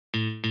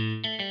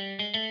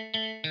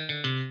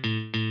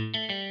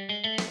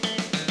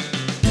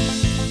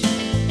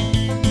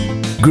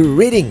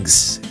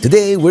Greetings!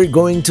 Today we're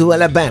going to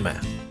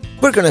Alabama.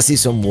 We're gonna see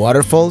some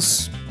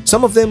waterfalls,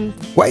 some of them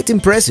quite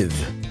impressive,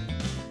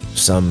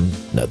 some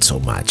not so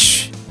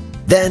much.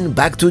 Then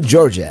back to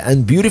Georgia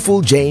and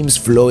beautiful James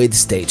Floyd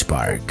State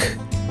Park.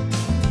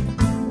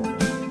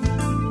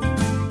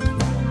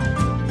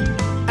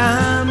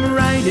 I'm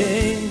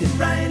riding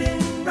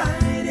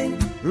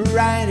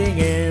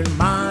in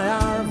my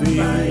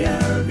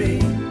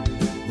RV,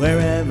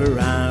 wherever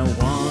I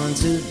want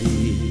to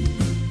be,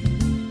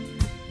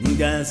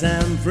 'cause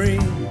I'm free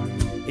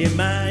in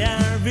my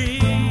RV.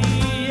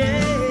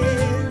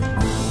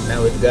 Yeah.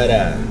 Now we've got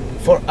a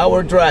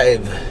 4-hour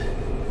drive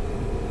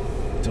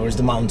towards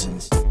the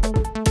mountains.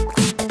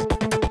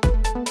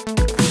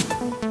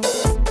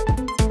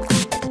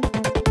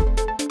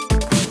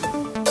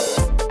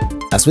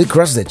 As we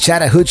cross the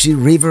Chattahoochee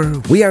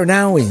River, we are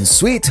now in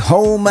Sweet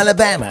Home,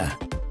 Alabama,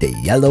 the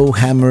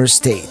Yellowhammer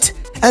State.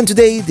 And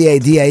today the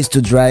idea is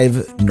to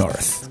drive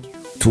north,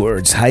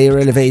 towards higher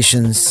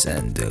elevations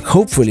and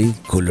hopefully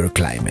cooler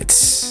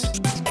climates.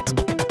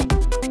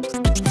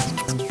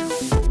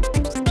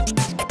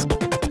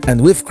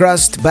 And we've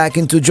crossed back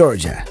into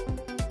Georgia.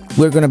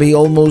 We're gonna be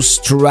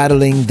almost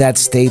straddling that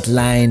state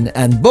line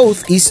and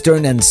both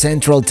Eastern and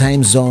Central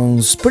time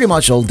zones pretty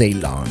much all day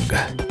long.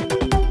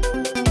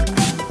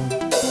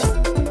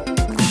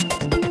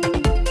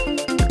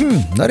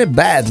 Not a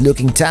bad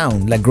looking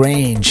town,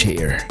 LaGrange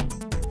here.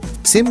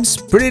 Seems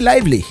pretty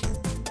lively.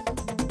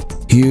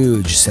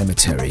 Huge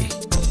cemetery.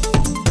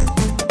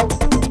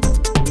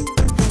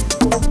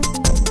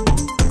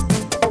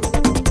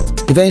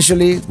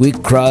 Eventually, we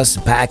cross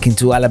back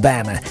into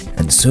Alabama,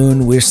 and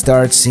soon we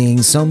start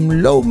seeing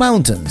some low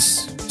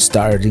mountains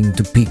starting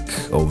to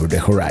peak over the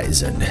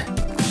horizon.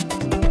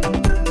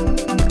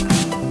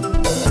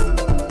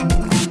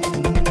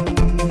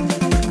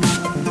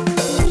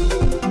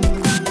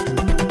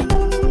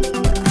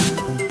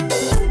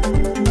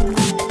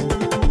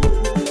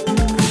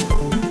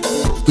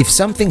 If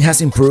something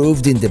has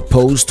improved in the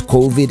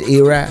post-COVID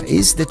era,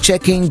 is the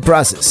check-in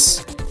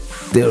process.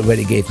 They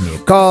already gave me a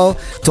call,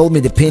 told me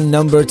the PIN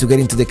number to get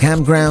into the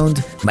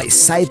campground, my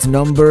site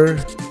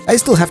number. I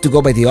still have to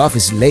go by the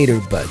office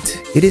later, but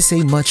it is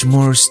a much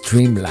more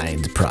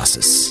streamlined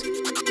process.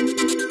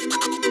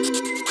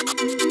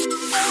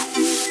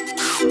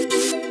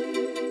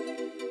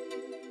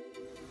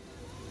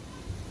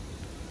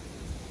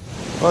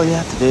 Well,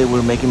 yeah, today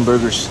we're making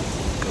burgers.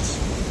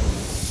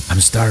 I'm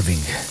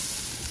starving.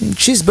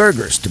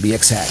 Cheeseburgers, to be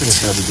exact.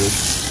 That'll be good.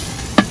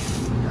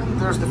 And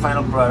there's the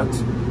final product.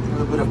 A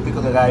little bit of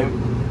pico de gallo.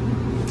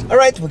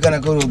 Alright, we're gonna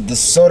go to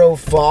Desoto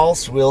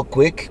Falls real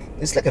quick.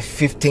 It's like a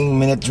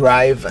 15-minute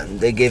drive, and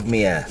they gave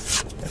me a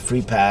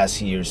free pass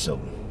here, so...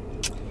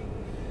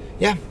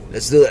 yeah,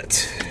 let's do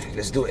it.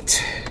 Let's do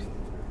it.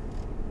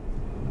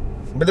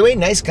 By the way,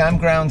 nice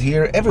campground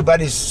here.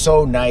 Everybody's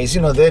so nice.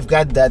 You know, they've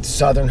got that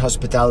southern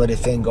hospitality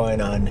thing going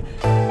on.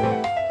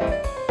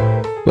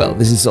 Well,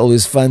 this is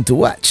always fun to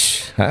watch.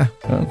 Huh?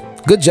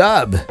 Good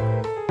job!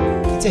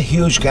 It's a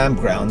huge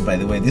campground, by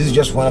the way. This is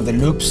just one of the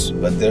loops,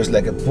 but there's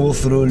like a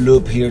pull-through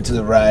loop here to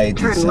the right.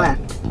 Turn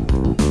left.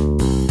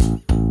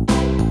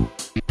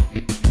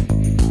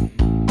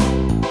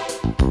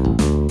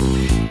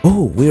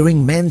 Oh, we're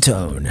in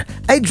Mentone.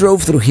 I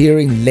drove through here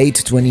in late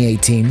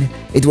 2018.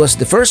 It was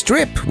the first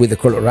trip with the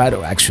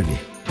Colorado, actually.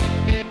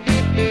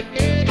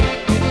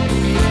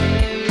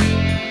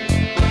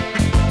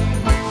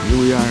 Here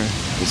we are,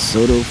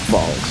 Desoto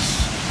Falls.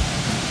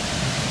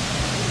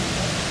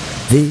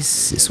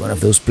 This is one of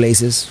those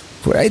places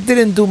where I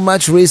didn't do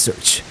much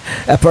research.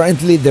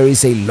 Apparently there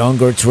is a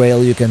longer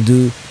trail you can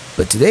do,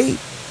 but today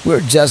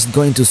we're just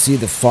going to see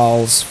the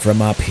falls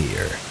from up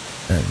here.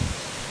 And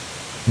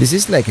this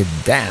is like a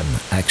dam,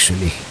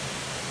 actually.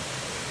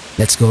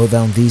 Let's go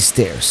down these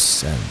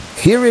stairs, and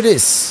here it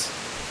is,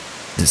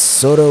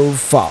 Desoto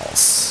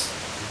Falls.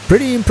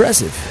 Pretty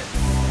impressive.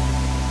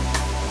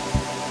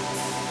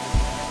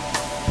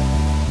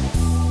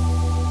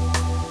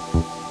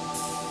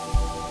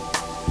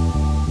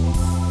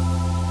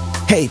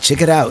 Hey,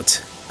 check it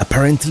out.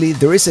 Apparently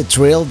there is a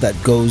trail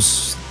that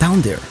goes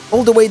down there,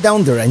 all the way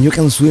down there, and you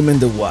can swim in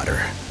the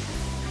water.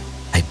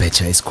 I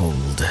betcha it's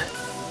cold.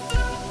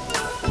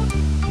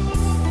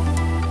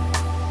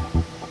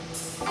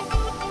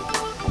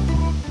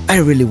 I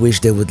really wish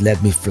they would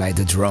let me fly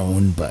the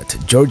drone, but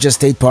Georgia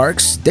state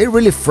parks, they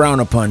really frown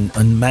upon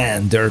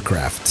unmanned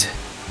aircraft.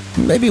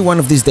 Maybe one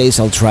of these days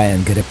I'll try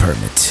and get a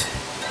permit.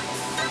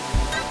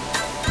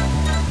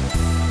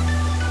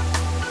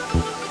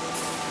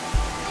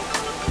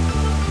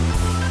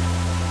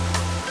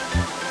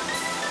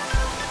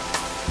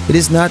 It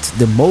is not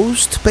the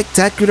most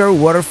spectacular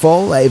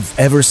waterfall I've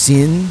ever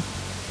seen,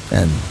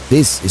 and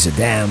this is a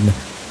dam,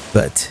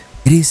 but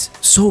it is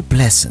so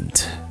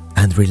pleasant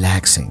and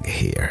relaxing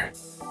here.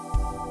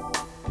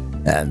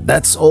 And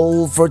that's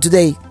all for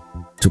today.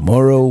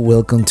 Tomorrow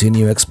we'll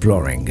continue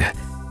exploring.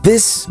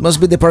 This must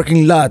be the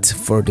parking lot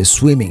for the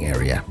swimming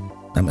area,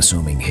 I'm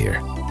assuming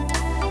here.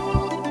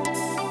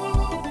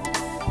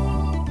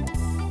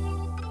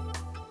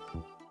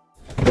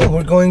 Well,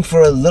 we're going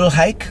for a little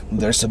hike.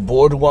 There's a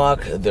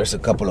boardwalk. There's a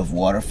couple of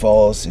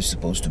waterfalls. It's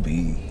supposed to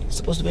be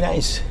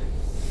nice.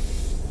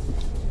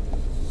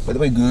 By the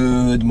way,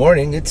 good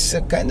morning. It's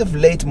a kind of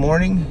late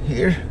morning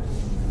here.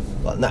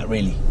 Well, not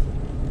really,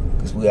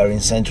 because we are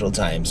in Central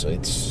Time, so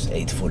it's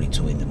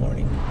 8:42 in the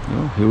morning.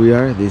 Well, here we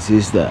are. This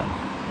is the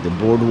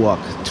Boardwalk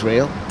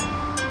Trail.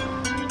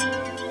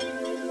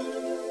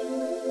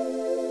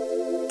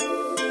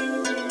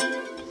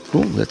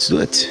 Cool, let's do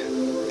it.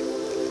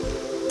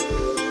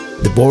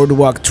 The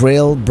Boardwalk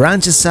Trail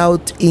branches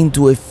out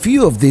into a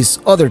few of these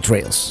other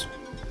trails,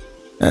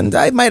 and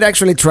I might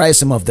actually try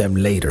some of them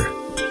later.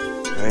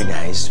 Very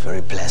nice,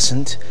 very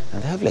pleasant,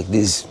 and they have like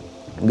these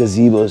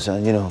gazebos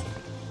and, you know,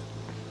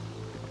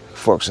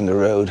 forks in the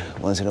road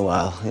once in a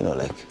while, you know,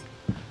 like,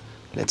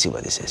 let's see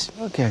what this is.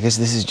 Okay, I guess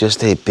this is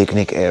just a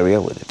picnic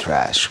area with a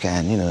trash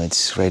can, you know,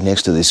 it's right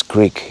next to this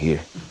creek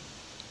here.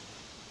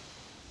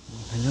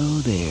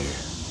 Hello there.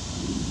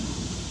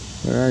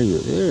 Where are you?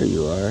 There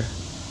you are.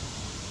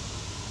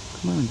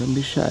 Come on, don't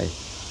be shy.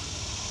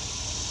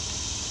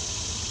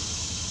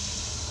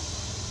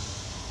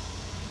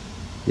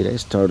 Did I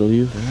startle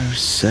you? There are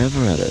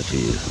several of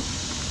you.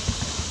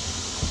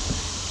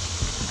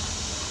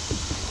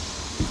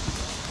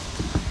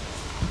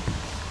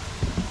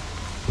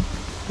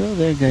 Well,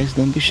 there, guys,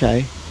 don't be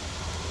shy.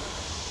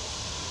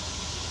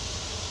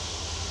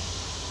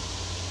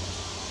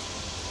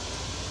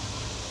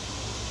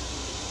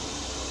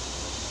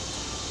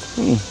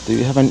 Do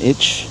you have an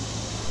itch?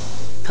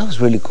 That was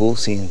really cool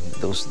seeing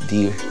those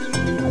deer.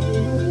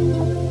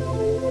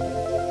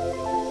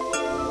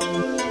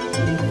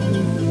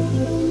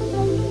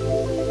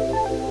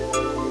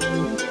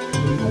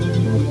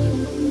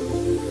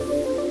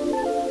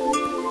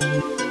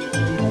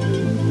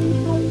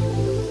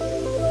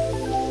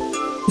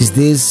 Is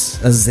this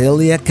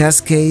Azalea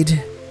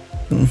Cascade?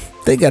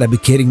 They gotta be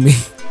kidding me.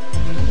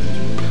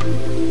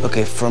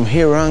 Okay, from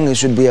here on it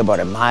should be about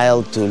a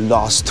mile to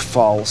Lost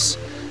Falls.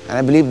 And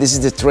I believe this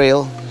is the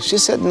trail. She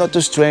said not too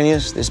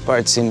strenuous. This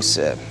part seems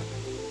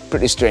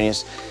pretty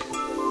strenuous.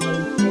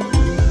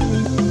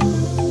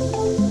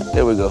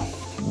 There we go.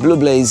 Blue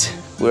blaze,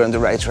 we're on the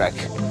right track.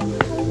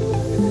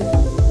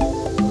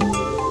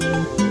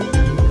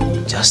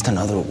 Just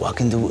another walk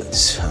in the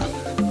woods, huh?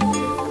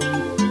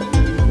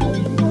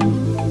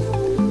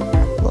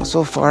 Well,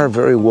 so far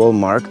very well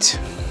marked.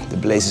 The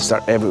blazes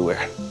are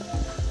everywhere.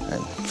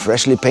 And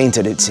freshly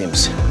painted, it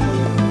seems.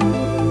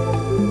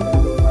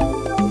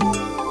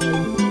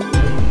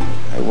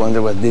 I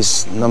wonder what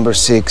this number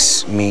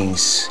 6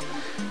 means.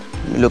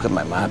 Let me look at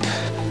my map.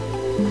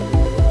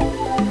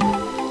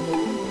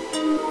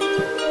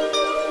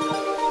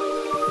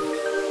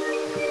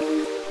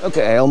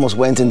 Okay, I almost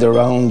went in the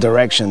wrong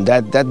direction.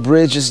 That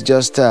bridge is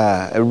just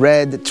a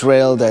red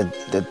trail that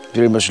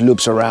pretty much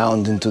loops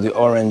around into the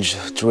orange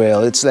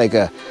trail. It's like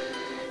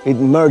it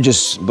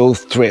merges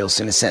both trails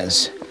in a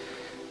sense.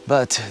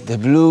 But the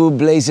blue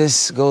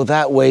blazes go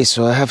that way,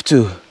 so I have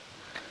to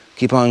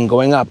keep on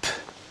going up.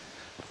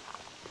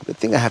 Good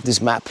thing I have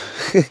this map.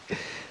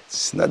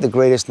 It's not the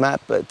greatest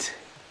map, but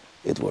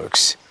it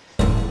works.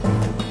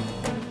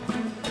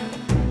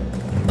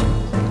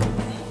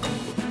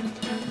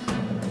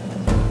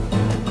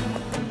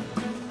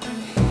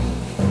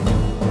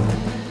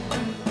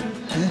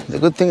 The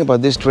good thing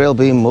about this trail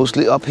being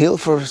mostly uphill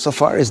for so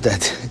far is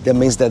that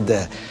means that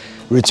the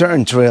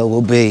return trail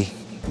will be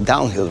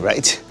downhill,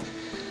 right?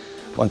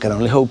 One can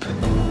only hope.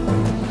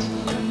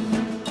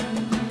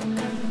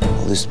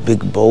 All these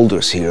big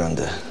boulders here on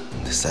the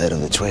side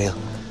of the trail.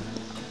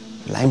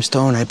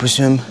 Limestone, I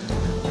presume.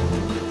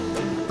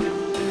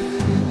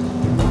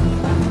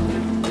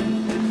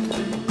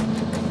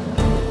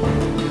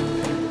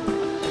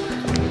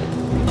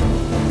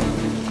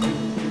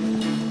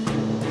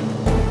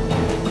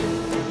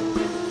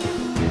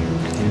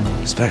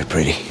 It's very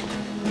pretty.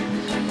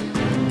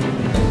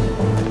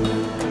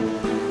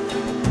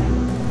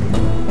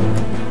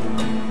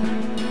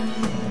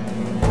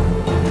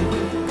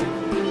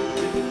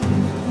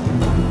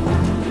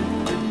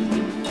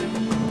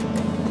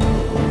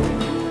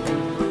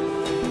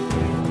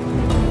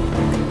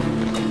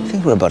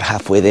 We're about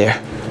halfway there.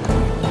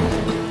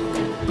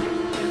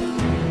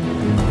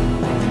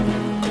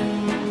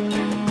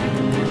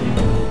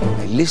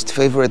 My least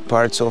favorite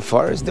part so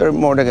far is there are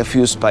more like a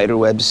few spider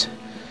webs.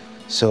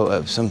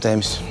 So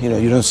sometimes, you know,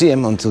 you don't see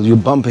them until you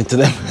bump into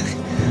them.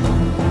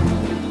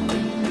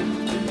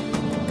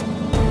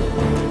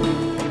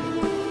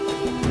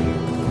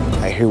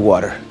 I hear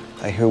water.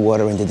 I hear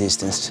water in the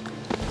distance.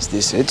 Is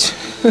this it?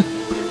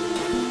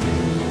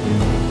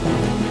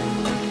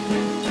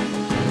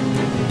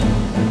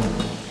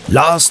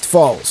 Lost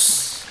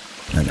Falls,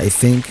 and I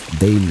think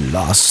they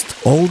lost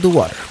all the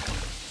water.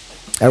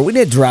 Are we in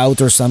a drought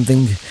or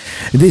something?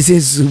 This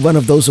is one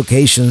of those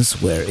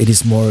occasions where it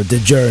is more the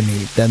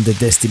journey than the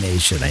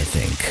destination, I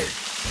think.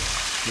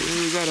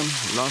 Here we got them,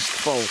 Lost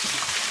Falls.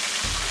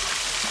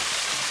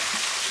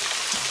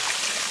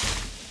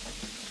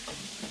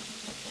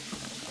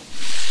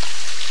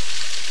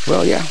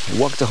 Well, yeah,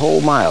 walked the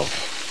whole mile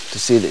to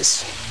see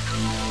this.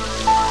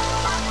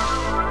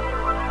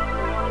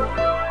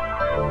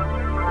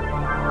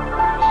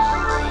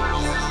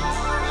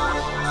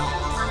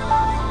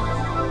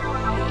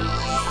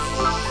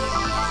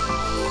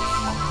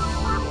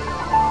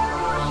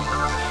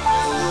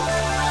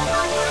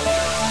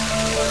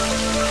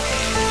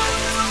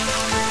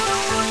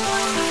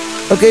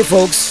 Okay,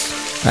 folks,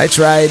 I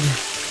tried.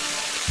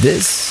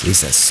 This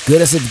is as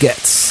good as it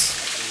gets.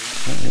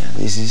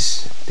 This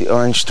is the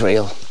Orange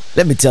Trail.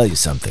 Let me tell you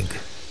something.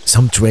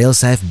 Some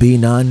trails I've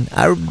been on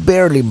are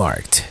barely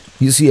marked.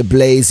 You see a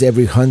blaze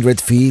every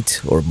 100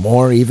 feet or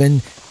more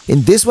even.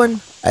 In this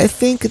one, I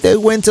think they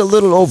went a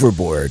little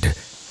overboard.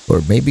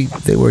 Or maybe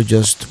they were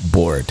just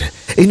bored.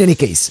 In any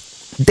case,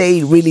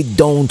 they really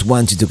don't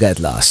want you to get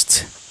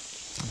lost.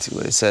 Let's see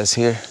what it says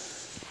here.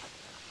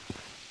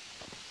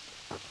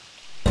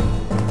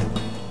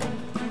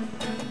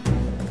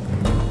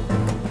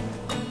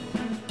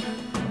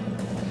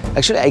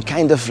 Actually, I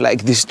kind of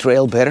like this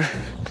trail better.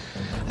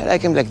 I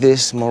like him like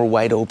this, more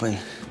wide open.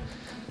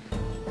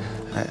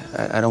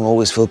 I don't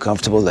always feel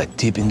comfortable like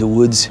deep in the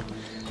woods.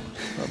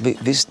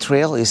 This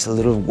trail is a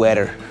little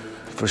wetter,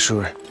 for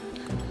sure.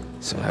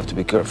 So I have to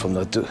be careful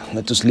not to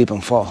slip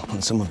and fall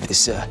on some of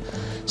these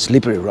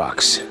slippery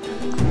rocks.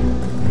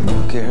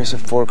 Okay, here's a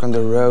fork on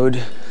the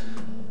road.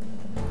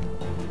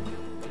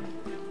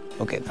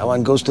 Okay, that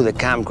one goes to the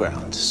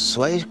campground.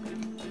 So I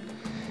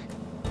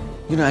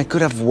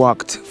could have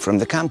walked from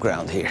the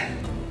campground here.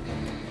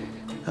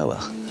 Oh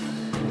well.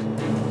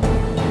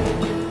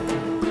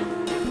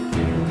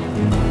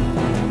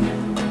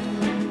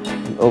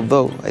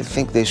 Although I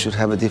think they should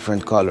have a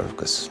different color,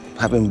 because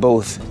having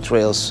both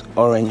trails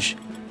orange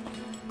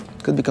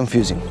could be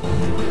confusing.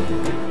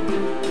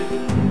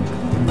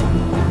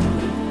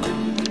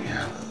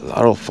 Yeah,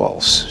 Laurel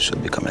Falls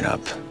should be coming up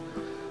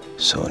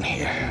soon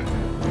here.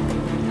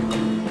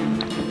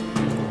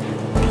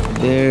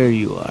 There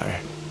you are.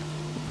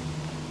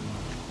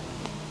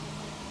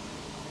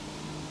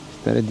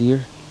 Is that a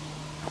deer?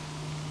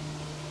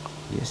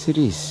 Yes, it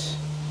is.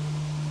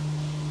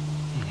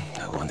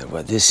 I wonder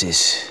what this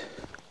is.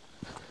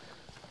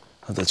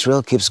 Well, the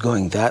trail keeps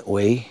going that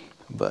way,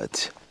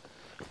 but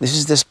this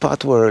is the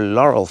spot where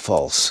Laurel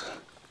Falls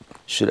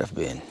should have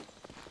been.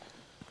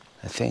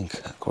 I think,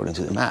 according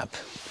to the map.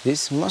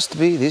 This has to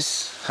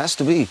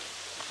be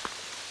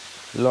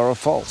Laurel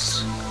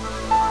Falls.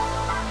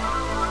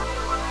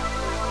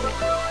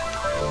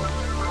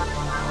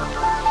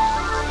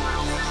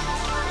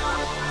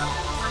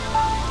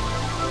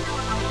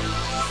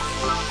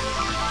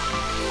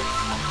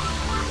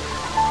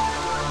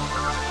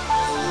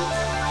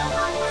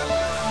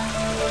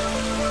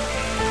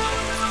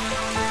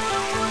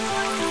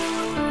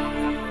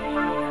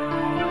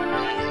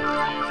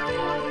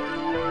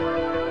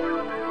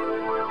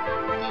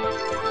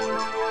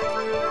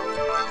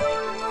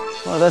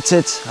 Well, that's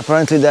it.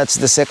 Apparently that's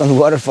the second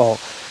waterfall.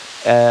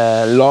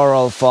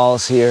 Laurel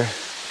Falls here.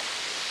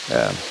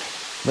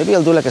 Maybe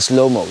I'll do like a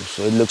slow-mo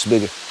so it looks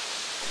bigger.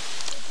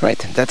 Right,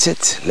 that's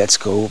it. Let's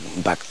go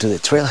back to the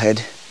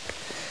trailhead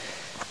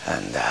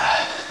and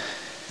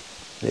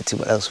let's see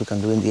what else we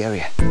can do in the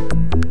area.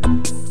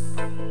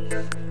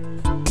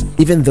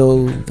 Even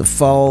though the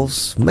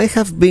falls may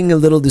have been a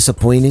little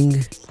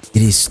disappointing,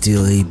 it is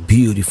still a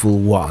beautiful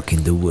walk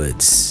in the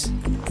woods.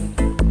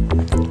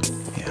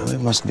 We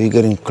must be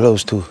getting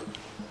close to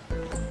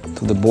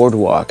the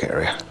boardwalk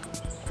area.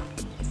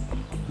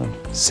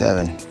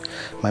 7.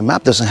 My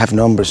map doesn't have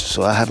numbers,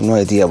 so I have no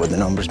idea what the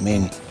numbers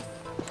mean.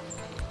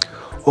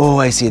 Oh,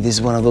 I see. This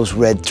is one of those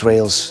red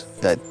trails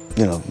that,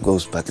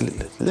 goes back.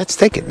 Let's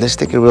take it. Let's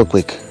take it real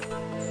quick.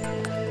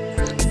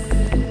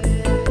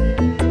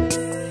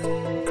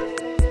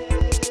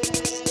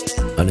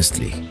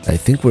 Honestly, I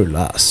think we're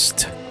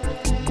lost.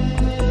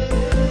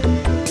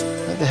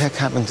 What the heck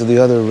happened to the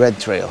other red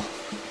trail?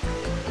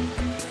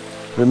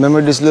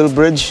 Remember this little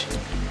bridge?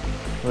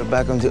 We're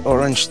back on the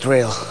Orange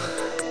Trail.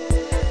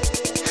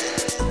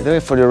 By the way,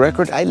 for the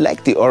record, I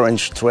like the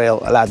Orange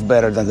Trail a lot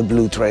better than the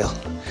Blue Trail.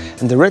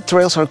 And the red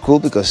trails are cool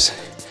because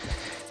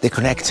they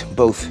connect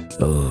both.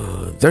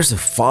 Oh, there's a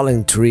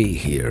fallen tree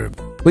here,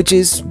 which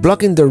is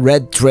blocking the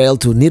red trail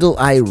to Needle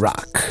Eye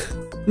Rock.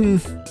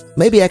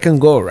 Maybe I can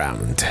go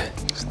around.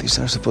 These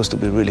are supposed to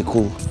be really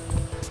cool.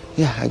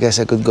 Yeah, I guess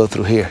I could go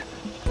through here.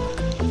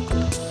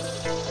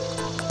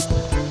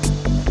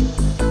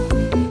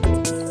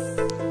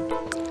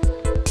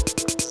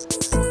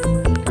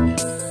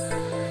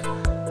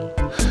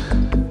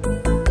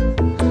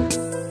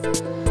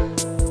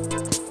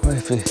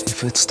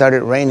 If it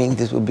started raining,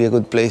 this would be a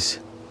good place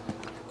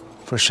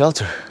for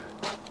shelter.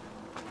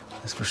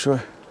 That's for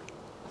sure.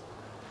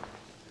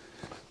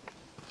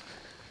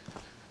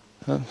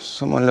 Oh,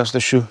 someone lost a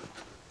shoe.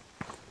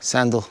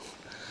 Sandal.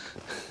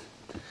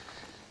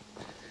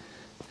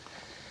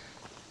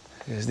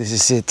 Yes, this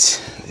is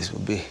it. This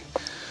will be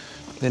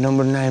the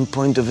number 9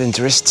 point of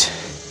interest.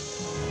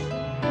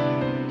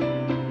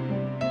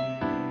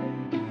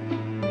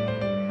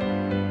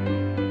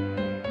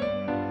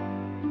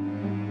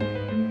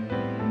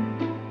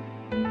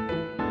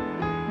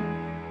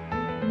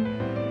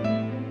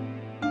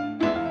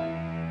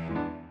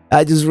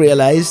 I just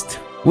realized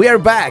we are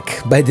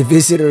back by the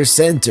visitor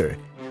center,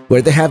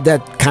 where they have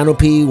that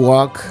canopy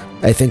walk.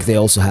 I think they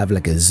also have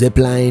like a zip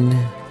line.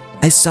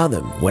 I saw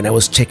them when I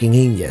was checking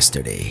in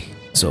yesterday.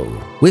 So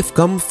we've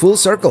come full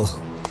circle.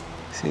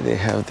 See, they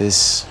have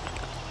this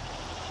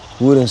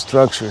wooden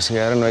structures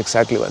here. I don't know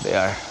exactly what they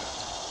are.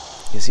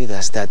 You see,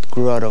 that's that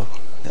grotto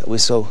that we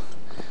saw.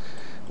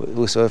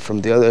 We saw it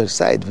from the other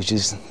side, which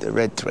is the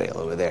red trail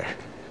over there.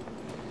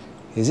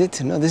 Is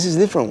it? No, this is a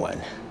different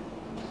one.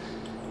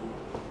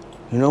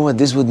 You know what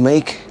this would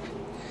make?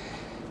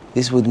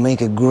 This would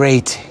make a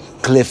great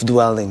cliff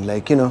dwelling,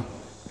 like, you know.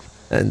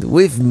 And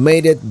we've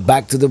made it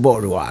back to the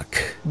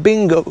boardwalk.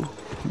 Bingo!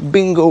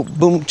 Bingo!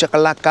 Boom!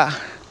 Chakalaka!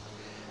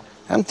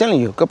 I'm telling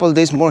you, a couple of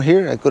days more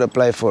here, I could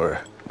apply for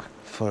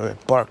a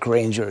park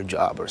ranger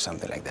job or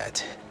something like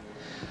that.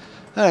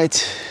 All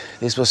right,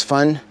 this was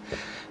fun.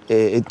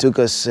 It took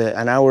us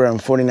an hour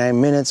and 49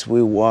 minutes.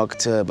 We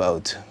walked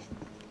about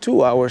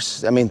 2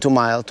 hours, 2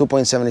 miles,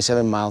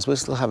 2.77 miles. We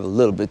still have a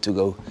little bit to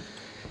go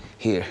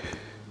here.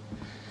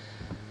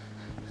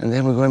 And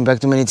then we're going back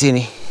to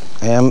Minitini.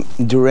 I am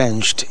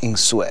drenched in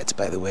sweat,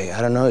 by the way.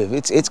 I don't know if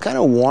it's kind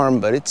of warm,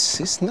 but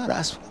it's not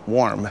as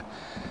warm.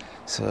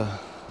 So,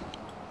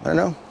 I don't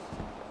know.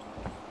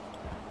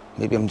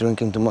 Maybe I'm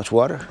drinking too much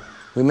water.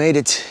 We made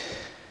it.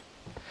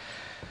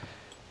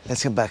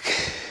 Let's get back.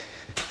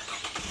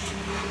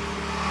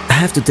 I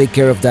have to take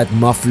care of that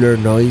muffler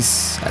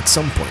noise at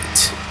some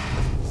point.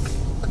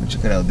 Come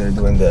check it out. They're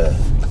doing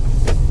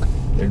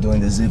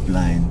the zip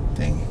line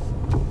thing.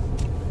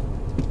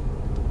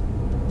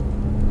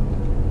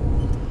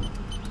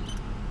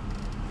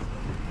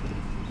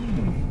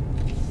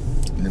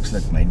 Looks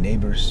like my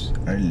neighbors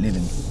are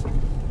living.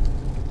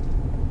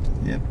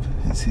 Yep,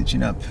 it's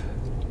hitching up.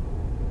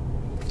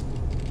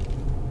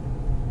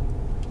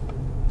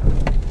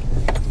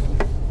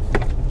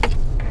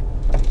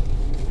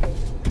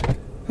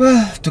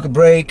 Well, took a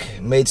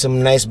break, made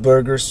some nice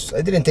burgers.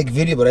 I didn't take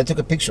video, but I took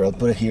a picture. I'll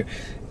put it here.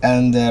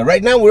 And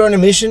right now we're on a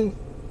mission.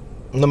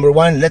 Number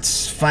one,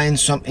 let's find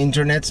some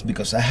internet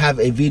because I have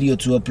a video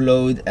to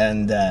upload,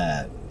 and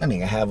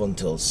I have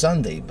until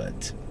Sunday,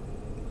 but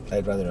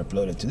I'd rather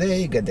upload it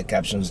today, get the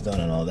captions done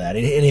and all that.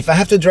 And if I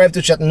have to drive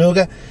to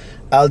Chattanooga,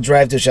 I'll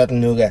drive to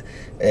Chattanooga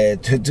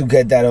to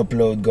get that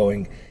upload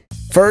going.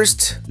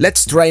 First,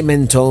 let's try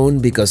Mentone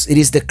because it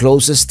is the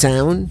closest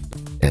town,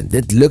 and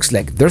it looks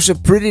like there's a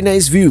pretty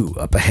nice view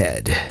up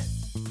ahead.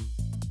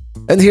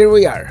 And here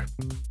we are,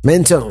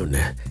 Mentone.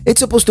 It's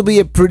supposed to be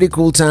a pretty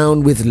cool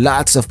town with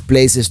lots of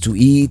places to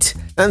eat,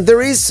 and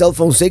there is cell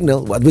phone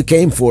signal, what we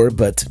came for,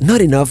 but not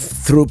enough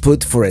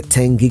throughput for a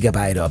 10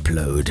 gigabyte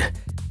upload.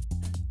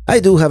 I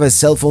do have a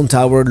cell phone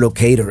tower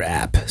locator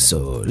app,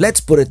 so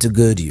let's put it to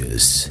good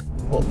use.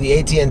 Well, the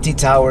AT&T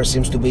tower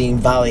seems to be in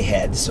Valley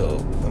Head, so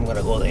I'm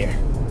gonna go there.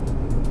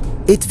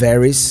 It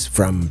varies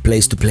from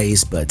place to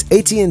place, but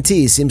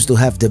AT&T seems to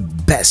have the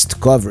best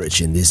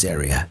coverage in this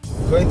area.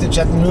 Going to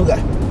Chattanooga.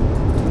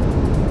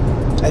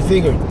 I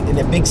figured in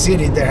a big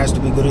city there has to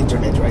be good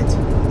internet, right?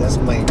 That's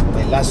my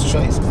last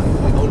choice,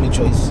 my only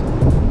choice.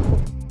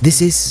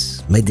 This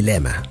is my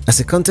dilemma. As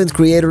a content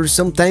creator,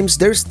 sometimes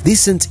there's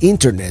decent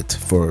internet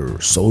for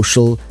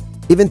social,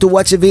 even to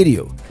watch a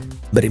video.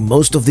 But in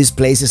most of these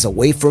places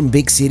away from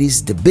big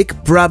cities, the big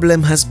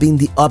problem has been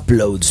the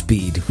upload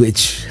speed,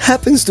 which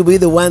happens to be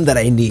the one that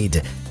I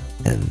need.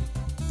 And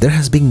there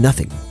has been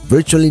nothing,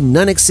 virtually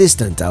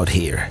non-existent out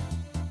here.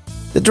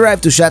 The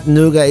drive to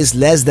Chattanooga is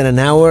less than an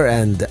hour,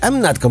 and I'm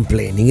not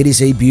complaining, it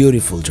is a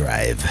beautiful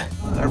drive.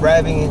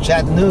 Arriving in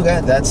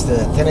Chattanooga, that's the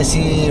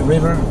Tennessee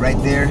River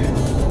right there.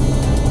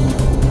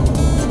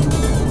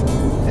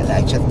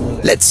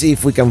 Let's see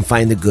if we can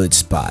find a good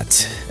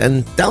spot.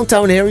 And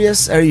downtown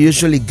areas are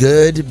usually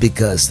good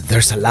because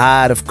there's a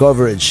lot of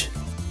coverage.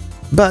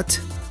 But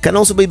can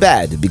also be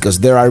bad because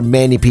there are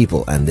many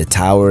people and the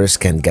towers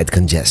can get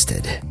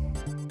congested.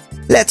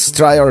 Let's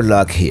try our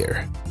luck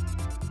here.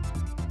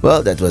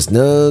 Well, that was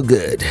no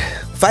good.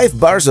 5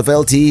 bars of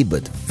LTE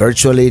but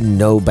virtually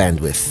no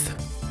bandwidth.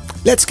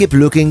 Let's keep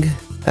looking,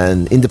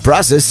 and in the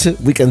process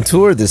we can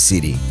tour the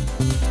city.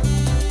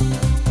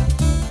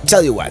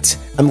 Tell you what,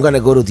 I'm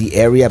gonna go to the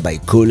area by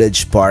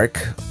Coolidge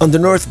Park on the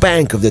north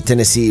bank of the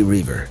Tennessee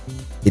River.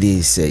 It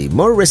is a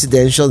more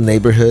residential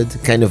neighborhood,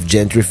 kind of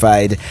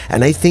gentrified,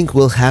 and I think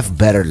we'll have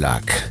better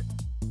luck.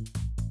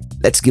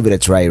 Let's give it a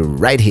try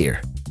right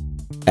here.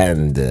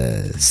 And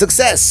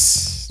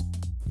success!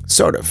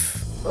 Sort of.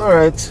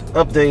 Alright,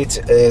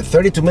 update.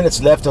 32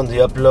 minutes left on the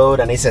upload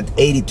and it's at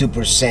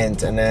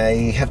 82%, and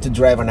I have to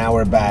drive an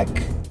hour back.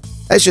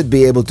 I should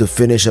be able to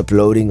finish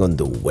uploading on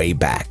the way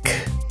back.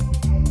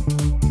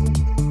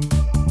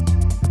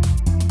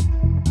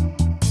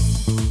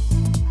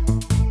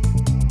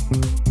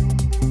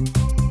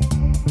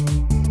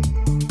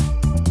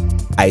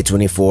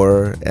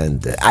 I-24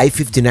 and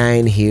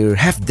I-59 here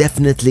have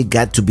definitely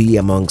got to be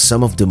among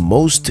some of the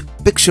most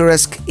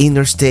picturesque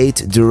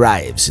interstate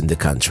drives in the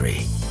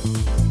country.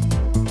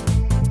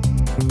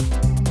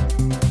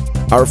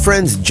 Our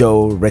friend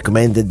Joe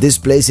recommended this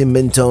place in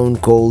Mentone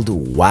called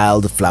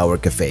Wildflower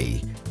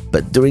Cafe,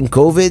 but during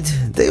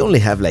COVID they only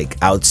have like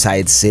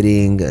outside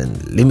sitting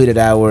and limited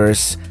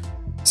hours,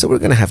 so we're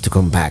gonna have to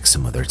come back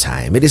some other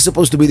time. It is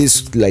supposed to be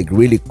this like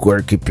really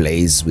quirky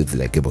place with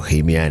like a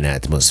bohemian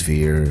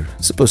atmosphere.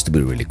 It's supposed to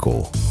be really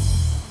cool.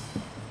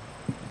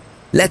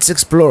 Let's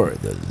explore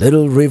the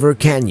Little River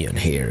Canyon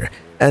here.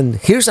 And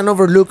here's an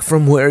overlook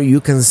from where you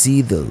can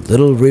see the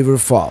Little River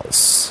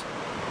Falls.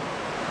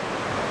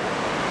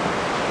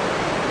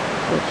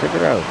 Oh, check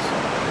it out.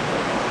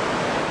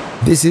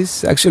 This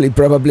is actually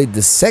probably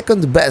the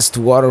second best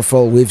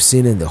waterfall we've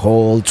seen in the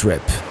whole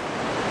trip.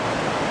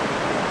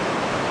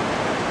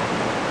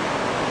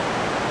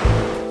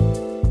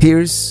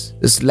 Here's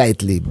a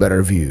slightly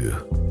better view.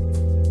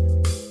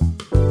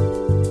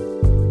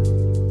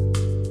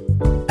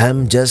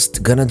 I'm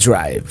just gonna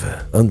drive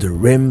on the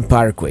Rim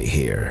Parkway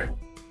here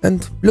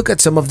and look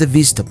at some of the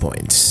vista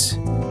points.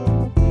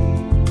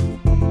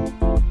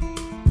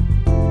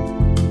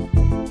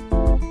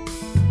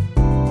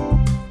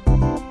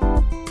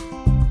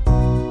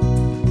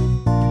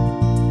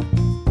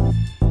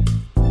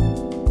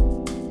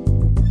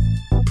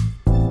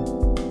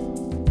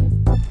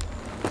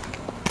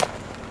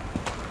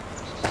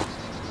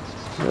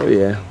 Oh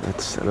yeah,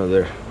 that's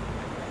another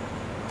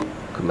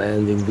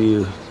commanding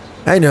view.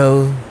 I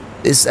know,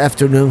 this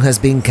afternoon has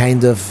been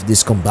kind of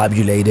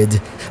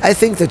discombobulated. I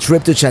think the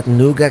trip to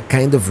Chattanooga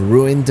kind of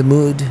ruined the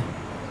mood.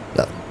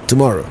 Well,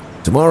 tomorrow.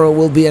 Tomorrow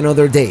will be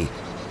another day.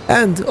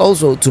 And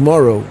also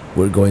tomorrow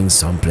we're going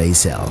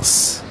someplace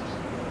else.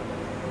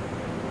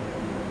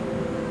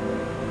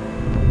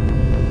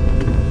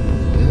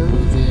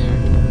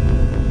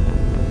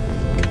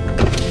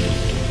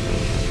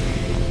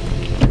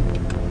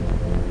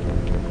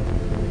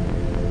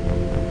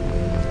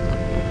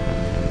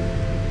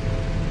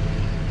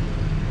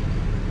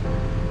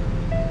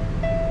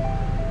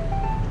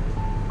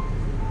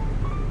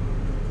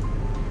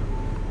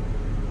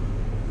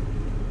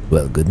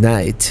 Well, good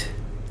night.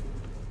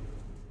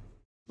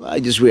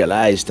 I just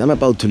realized I'm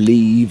about to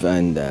leave,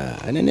 and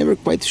I never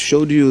quite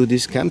showed you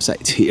this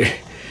campsite here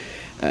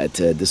at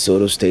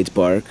Desoto State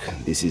Park.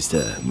 This is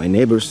my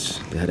neighbors.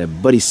 They had a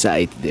buddy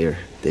site there.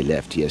 They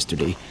left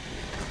yesterday,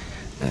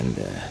 and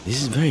this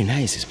is very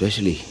nice,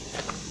 especially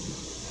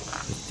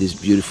with this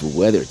beautiful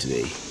weather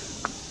today.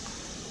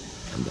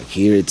 And back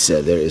here, it's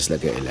there is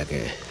like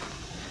a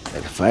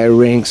fire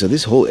ring. So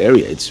this whole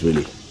area, it's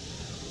really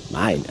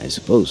mine, I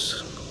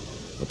suppose,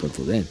 up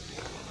until then.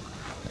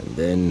 And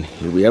then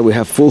here we are. We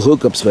have full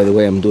hookups, by the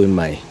way. I'm doing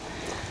my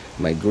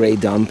gray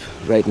dump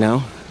right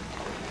now,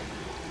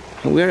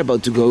 and we are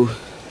about to go.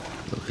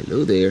 Oh,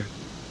 hello there.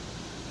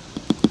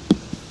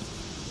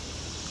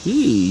 Hey,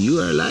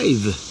 you are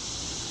alive. I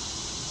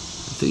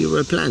thought you were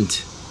a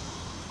plant.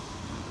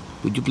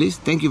 Would you please?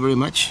 Thank you very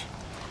much.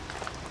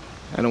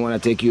 I don't want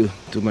to take you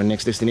to my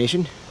next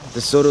destination,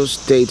 Desoto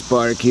State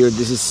Park here.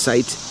 This is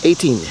Site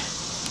 18.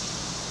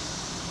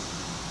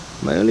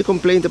 My only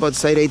complaint about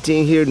Site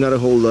 18 here, not a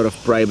whole lot of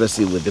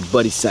privacy with the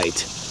buddy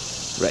site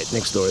right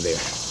next door there.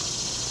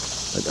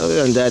 But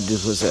other than that,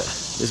 this was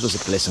a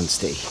pleasant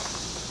stay.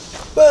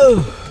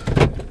 Whoa!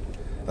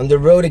 On the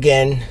road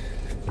again.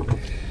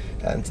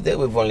 And today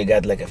we've only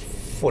got like a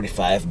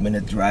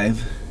 45-minute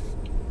drive.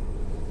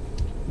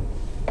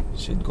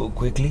 Should go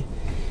quickly.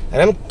 And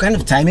I'm kind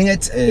of timing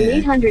it. In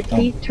 800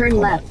 feet, turn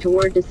left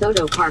toward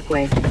DeSoto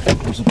Parkway.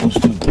 I'm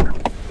supposed to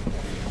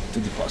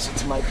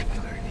deposit my...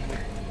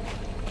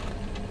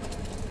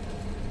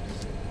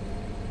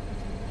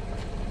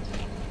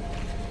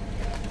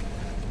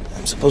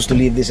 I'm supposed to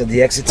leave this at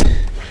the exit.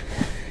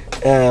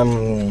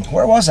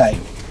 Where was I?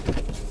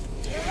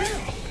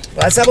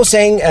 As I was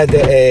saying,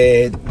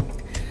 the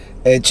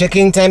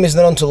check-in time is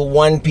not until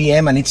 1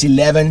 p.m. and it's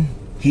 11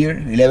 here,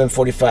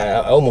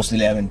 11:45, almost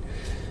 11.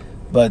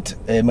 But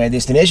my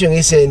destination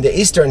is in the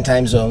Eastern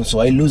time zone, so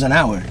I lose an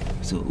hour.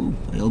 So ooh,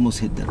 I almost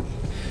hit that.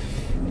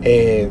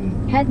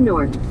 Head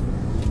north.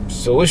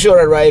 So we should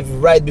arrive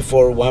right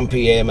before 1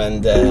 p.m.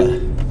 and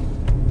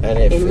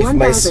in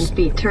 1,000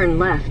 feet, turn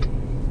left.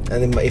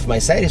 And if my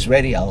site is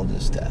ready, I'll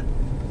just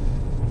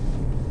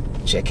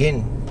check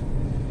in.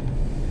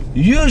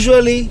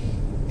 Usually,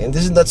 and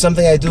this is not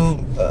something I do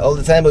all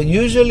the time, but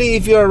usually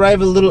if you arrive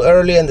a little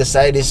early and the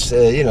site is,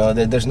 you know,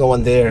 there's no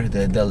one there,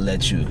 they'll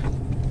let you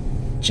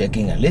check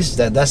in. At least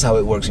that's how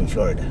it works in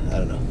Florida. I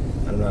don't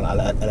know in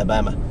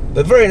Alabama.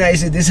 But very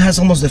nice. This has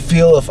almost the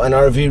feel of an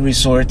RV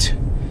resort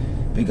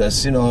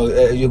because, you know,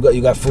 you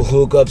got full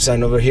hookups,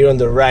 and over here on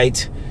the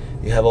right,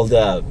 you have all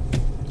the.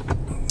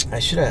 I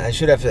should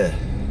have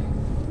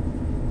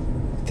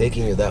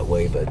taken you that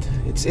way, but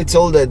it's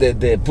all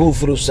the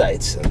pull-through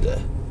sites, and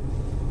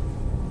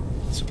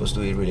it's supposed to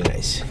be really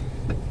nice.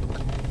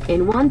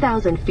 In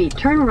 1,000 feet,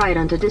 turn right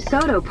onto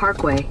DeSoto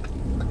Parkway.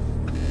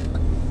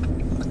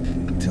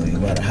 Tell you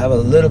what, I have a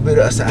little bit.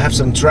 I have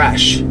some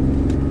trash.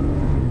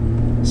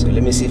 So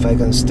let me see if I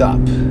can stop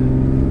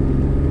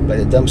by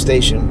the dump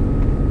station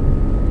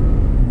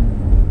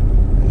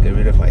and get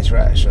rid of my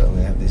trash. So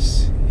we have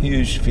this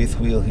huge fifth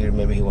wheel here.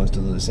 Maybe he wants to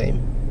do the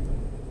same.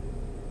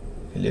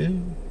 Hello?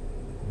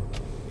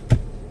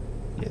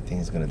 Yeah, I think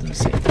he's gonna do the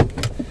same.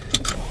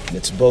 So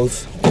let's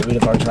both get rid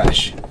of our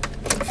trash.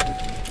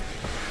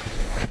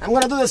 I'm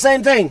gonna do the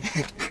same thing.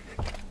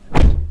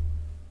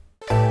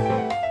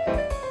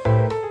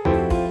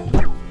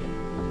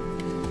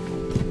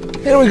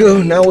 Here we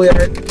go. Now we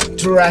are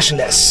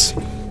trashless.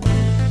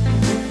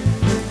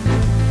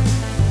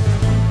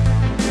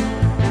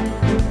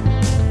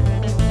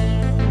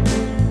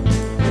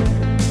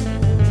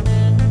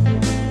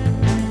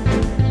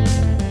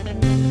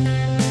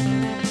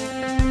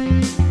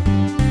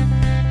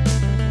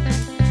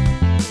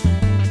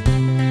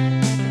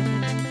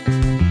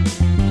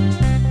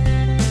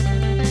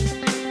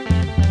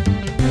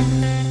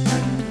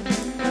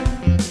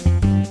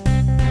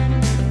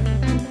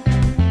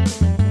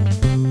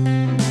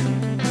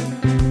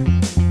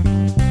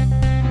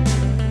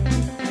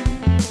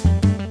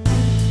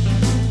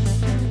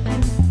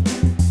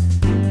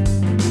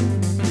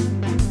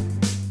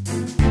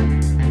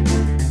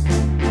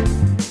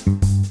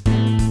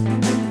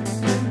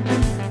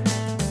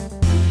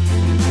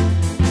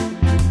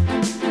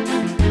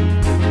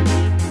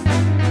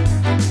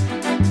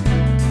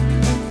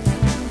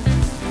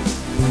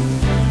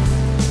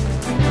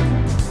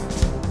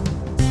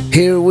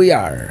 Here we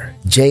are,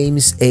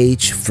 James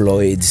H.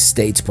 Floyd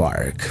State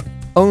Park.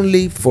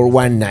 Only for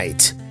one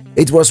night.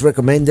 It was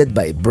recommended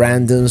by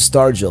Brandon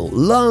Stargell,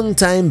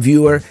 longtime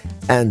viewer,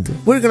 and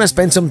we're gonna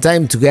spend some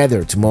time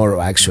together tomorrow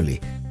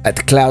actually,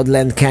 at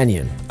Cloudland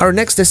Canyon, our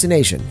next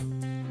destination.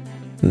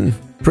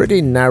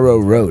 Pretty narrow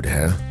road,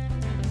 huh?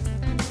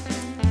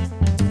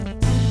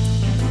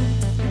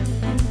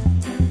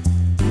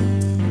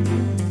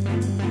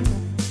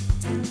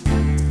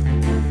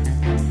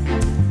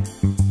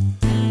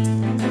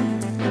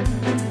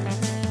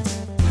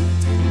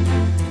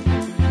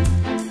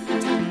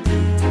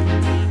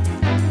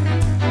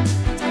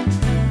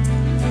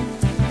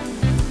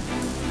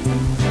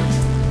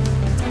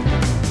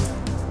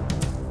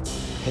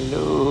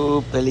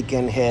 Hello,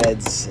 Pelican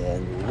heads,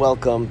 and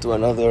welcome to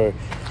another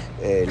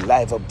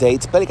live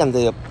update. Pelican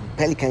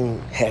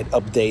Head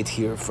update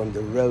here from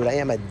the road. I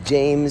am at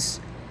James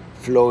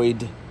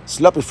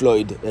Sloppy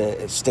Floyd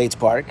State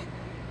Park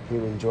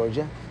here in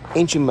Georgia,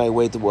 inching my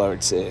way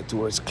towards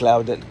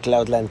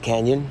Cloudland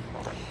Canyon,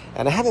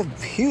 and I have a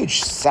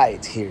huge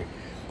site here,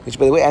 which,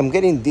 by the way, I'm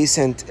getting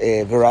decent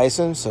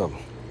Verizon, so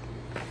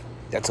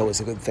that's always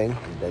a good thing.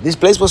 This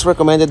place was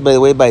recommended, by the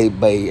way,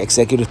 by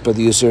executive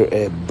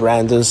producer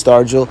Brandon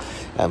Stargell.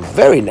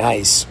 Very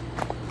nice.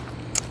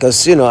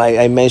 Because, you know,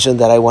 I mentioned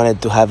that I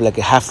wanted to have like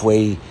a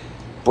halfway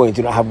point.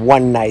 You know, I have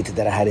one night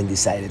that I hadn't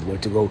decided where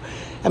to go.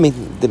 I mean,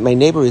 my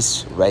neighbor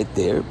is right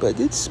there, but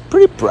it's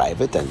pretty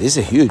private. And this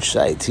is a huge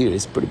site here.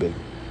 It's pretty big.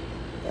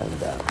 And,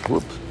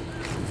 whoop.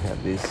 We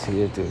have this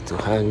here to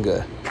hang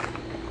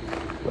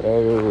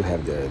whatever. We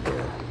have the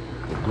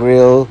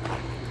grill.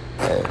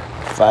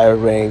 Fire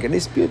ring, and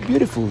it's a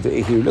beautiful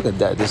day here. Look at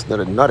that. There's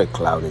not a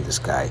cloud in the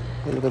sky.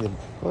 Hey, look at the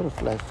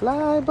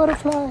butterfly.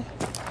 Butterfly.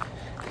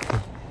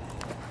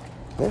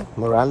 Yeah,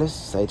 Morales,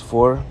 site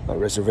 4, my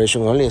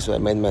reservation only, so I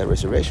made my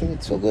reservation.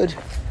 It's so good.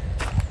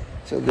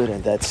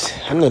 And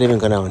I'm not even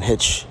gonna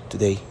unhitch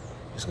today.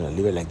 I'm just gonna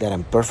leave it like that.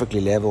 I'm perfectly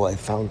level. I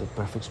found the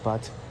perfect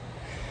spot.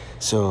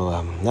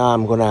 So now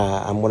I'm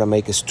gonna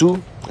make a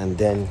stew and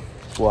then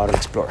go out and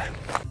explore.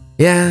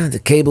 Yeah, the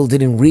cable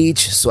didn't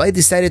reach, so I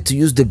decided to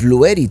use the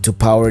Bluetti to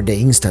power the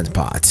Instant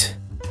Pot.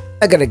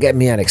 I gotta get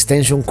me an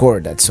extension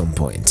cord at some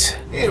point.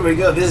 Here we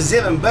go, this is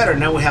even better.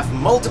 Now we have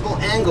multiple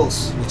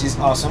angles, which is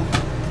awesome.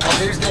 Oh,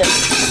 here's the...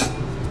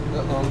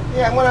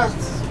 Yeah, I'm gonna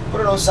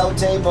put it on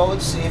saute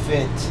mode, see if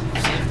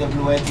the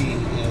Bluetti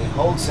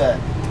holds.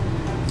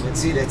 Let's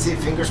see,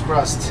 fingers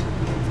crossed.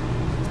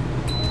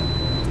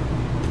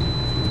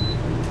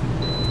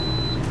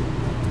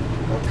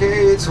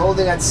 Okay, it's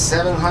holding at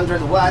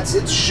 700 watts.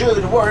 It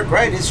should work,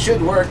 right? It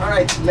should work. All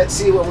right, let's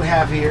see what we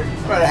have here.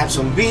 All right, I have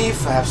some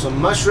beef, I have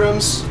some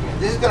mushrooms.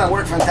 This is gonna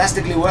work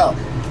fantastically well.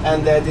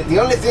 And the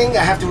only thing,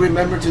 I have to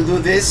remember to do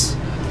this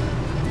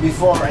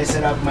before I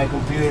set up my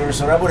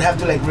computers, or I would have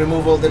to like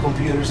remove all the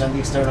computers and the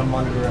external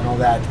monitor and all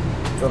that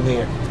from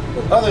here.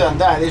 But other than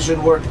that, it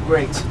should work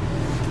great.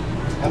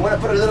 I'm gonna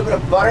put a little bit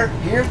of butter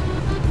here.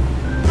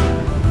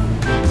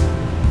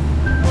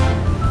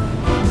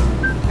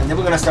 Then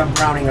we're gonna start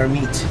browning our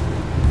meat.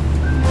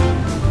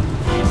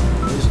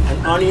 There's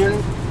an onion,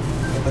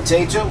 a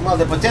potato. Well,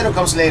 the potato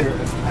comes later.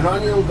 An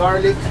onion,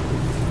 garlic,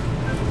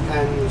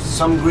 and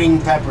some green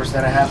peppers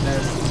that I have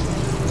there.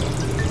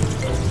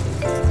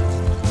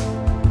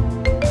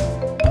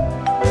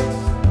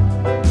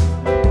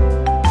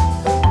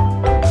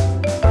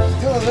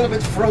 Still a little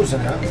bit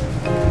frozen, huh?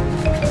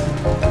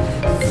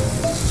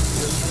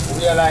 Just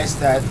realize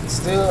that it's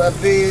still a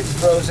bit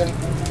frozen.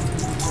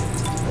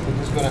 I'm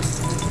just gonna...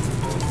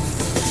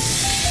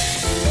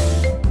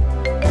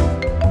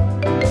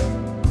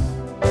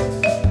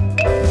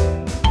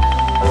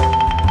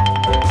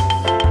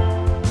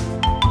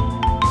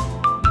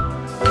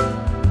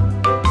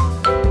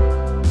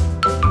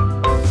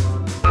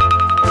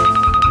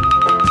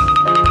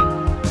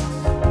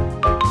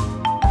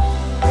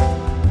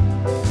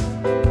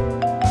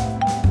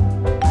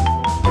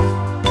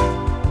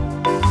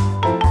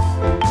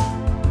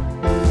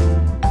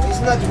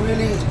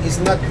 It's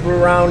not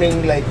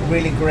browning like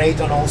really great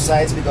on all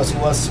sides because it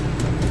was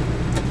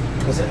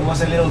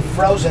a little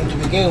frozen to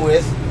begin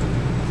with.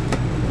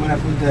 I'm gonna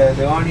put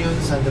the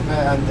onions and the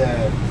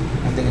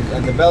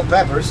bell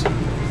peppers,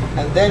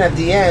 and then at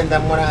the end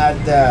I'm gonna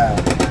add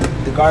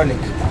the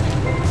garlic.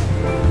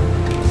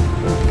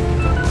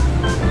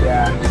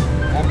 Yeah,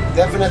 I'm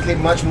definitely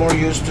much more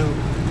used to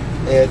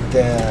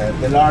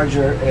the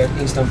larger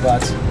Instant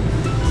Pots.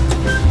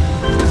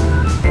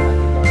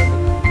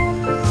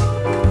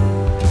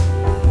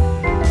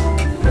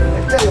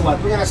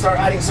 We're gonna start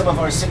adding some of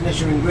our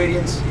signature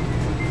ingredients,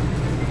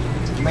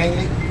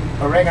 mainly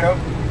oregano.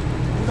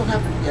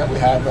 We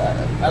have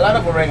a lot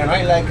of oregano.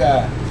 I like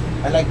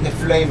the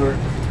flavor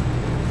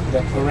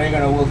that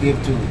oregano will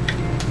give to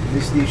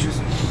these dishes.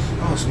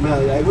 Oh, smell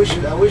it! I wish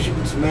you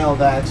could smell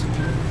that.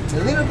 A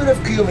little bit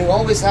of cumin.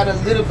 Always add a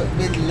little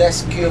bit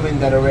less cumin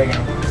than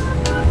oregano.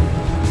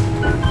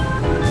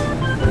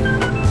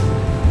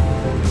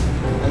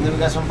 And then we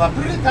got some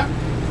paprika.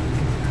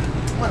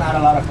 I'm gonna add a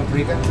lot of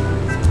paprika.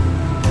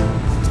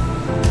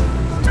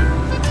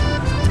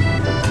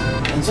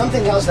 And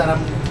something else that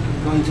I'm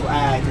going to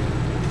add.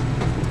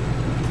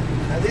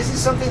 And this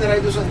is something that I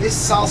do. So this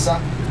salsa,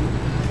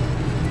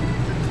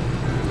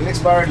 it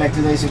expired like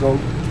 2 days ago.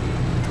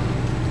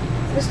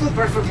 It's still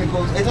perfectly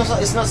cool.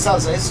 It's not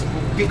salsa. It's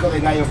pico de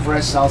gallo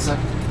fresh salsa.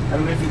 I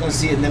don't know if you can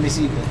see it. Let me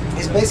see.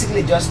 It's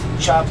basically just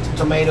chopped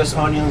tomatoes,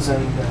 onions,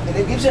 and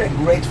it gives it a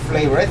great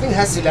flavor. I think it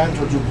has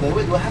cilantro too.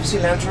 Wait, do I have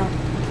cilantro?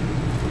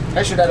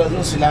 I should add a little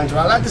cilantro.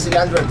 I'll add the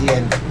cilantro at the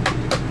end.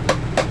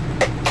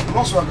 I'm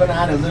also going to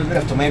add a little bit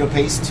of tomato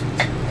paste.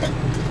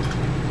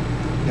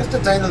 Just a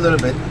tiny little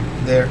bit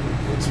there.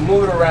 Let's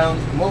move it around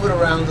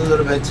a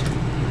little bit.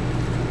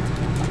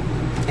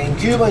 In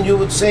Cuban, you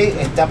would say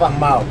está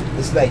pasmao.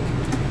 It's like,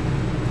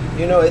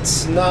 you know,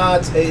 it's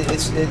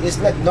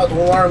like not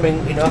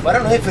warming enough. I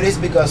don't know if it is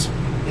because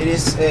it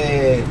is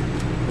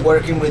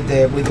working with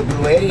the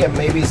Blue 80 and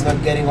maybe it's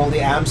not getting all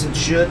the amps it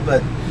should,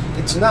 but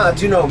it's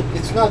not, you know,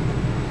 it's not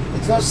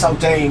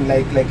sauteing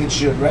like it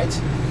should,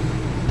 right?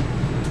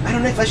 I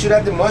don't know if I should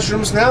add the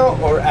mushrooms now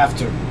or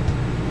after.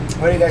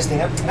 What do you guys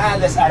think?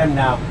 Let's add them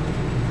now.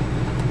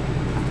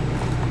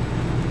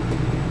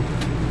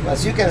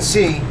 As you can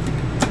see,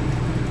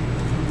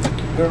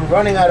 we're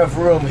running out of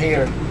room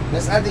here.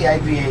 Let's add the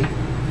IPA.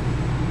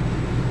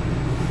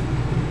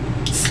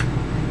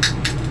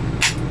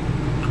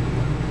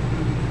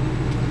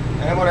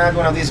 And I'm gonna add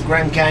one of these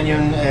Grand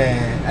Canyon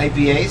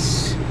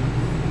IPAs.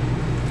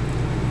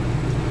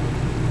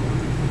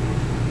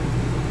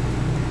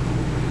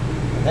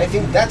 And I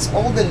think that's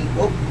all the...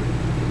 Oh.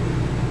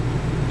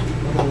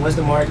 Hold on, where's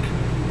the mark?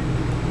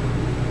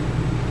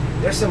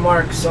 There's a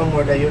mark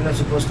somewhere that you're not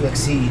supposed to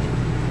exceed.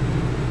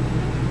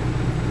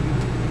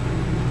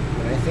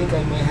 But I think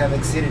I may have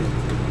exceeded it.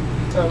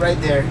 Oh, right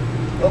there.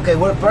 Okay,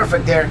 we're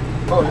perfect there.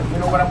 Oh, you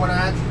know what I'm gonna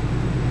add?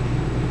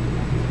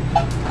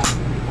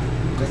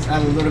 Let's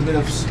add a little bit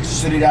of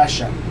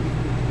sriracha,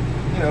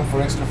 you know,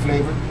 for extra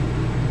flavor.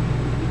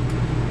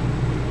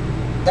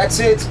 That's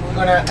it. We're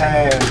gonna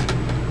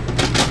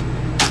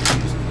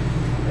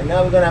and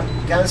now we're gonna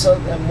cancel.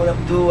 I'm gonna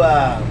do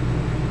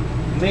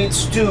meat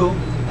stew.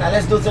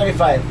 Let's do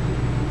 35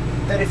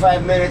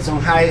 minutes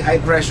on high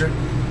pressure.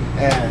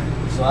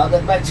 So I'll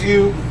get back to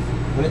you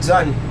when it's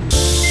done.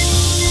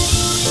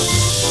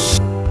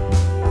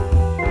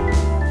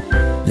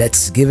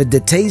 Let's give it the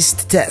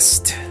taste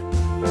test.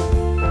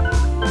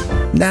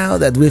 Now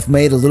that we've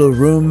made a little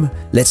room,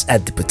 let's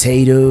add the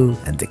potato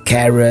and the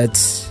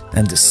carrots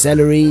and the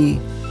celery.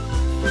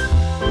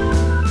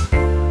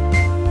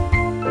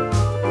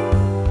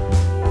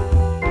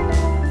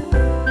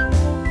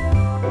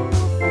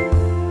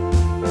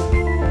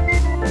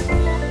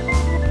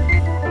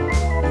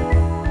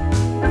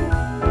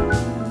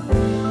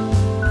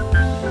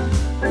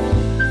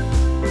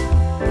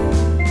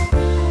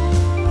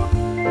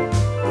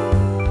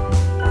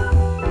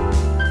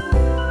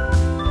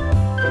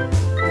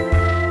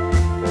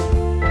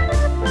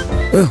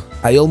 Oh,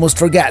 I almost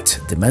forgot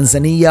the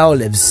manzanilla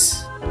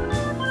olives.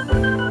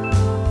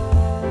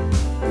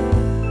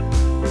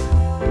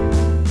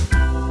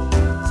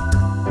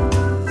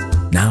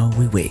 Now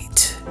we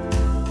wait.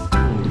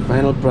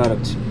 Final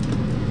product.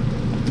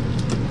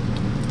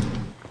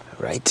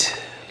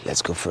 Right,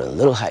 let's go for a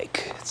little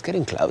hike. It's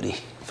getting cloudy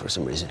for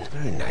some reason.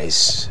 Very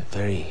nice,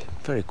 very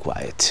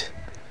quiet.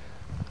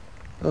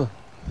 Oh,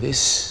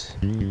 this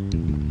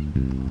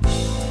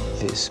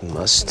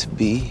must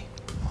be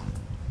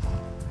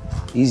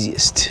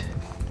easiest.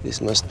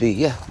 This must be,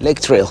 yeah,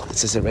 lake trail. It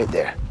says it right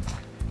there.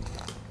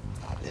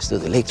 Let's do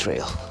the lake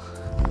trail.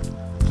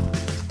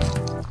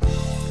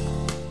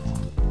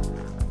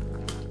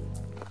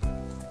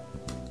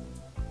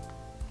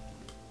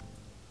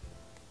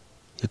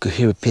 You could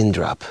hear a pin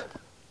drop.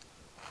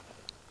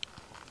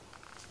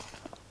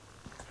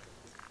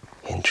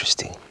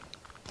 Interesting.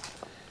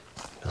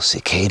 No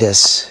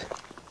cicadas.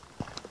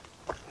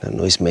 No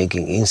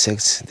noise-making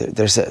insects.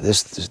 There's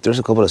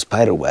a couple of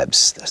spider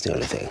webs. That's the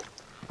only thing.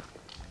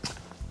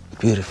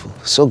 Beautiful,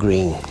 so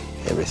green,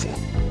 everything.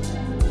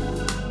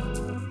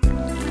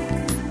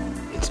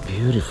 It's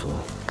beautiful.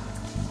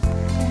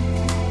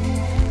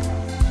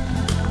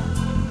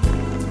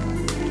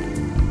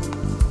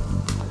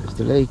 There's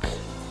the lake,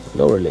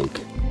 lower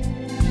lake.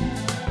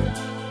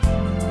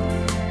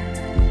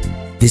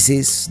 This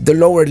is the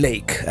lower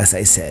lake, as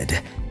I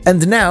said.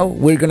 And now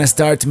we're gonna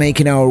start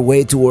making our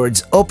way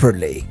towards upper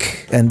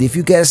lake. And if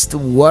you guessed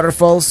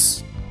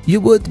waterfalls, you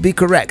would be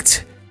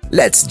correct.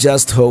 Let's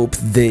just hope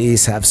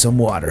these have some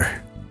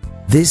water.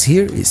 This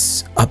here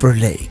is upper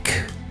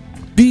lake.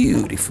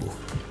 Beautiful.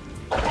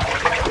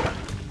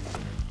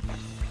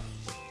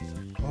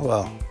 Oh,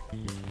 wow.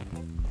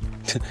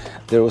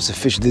 There was a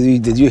fish.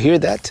 Did you hear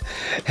that?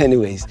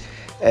 Anyways,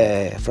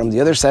 from the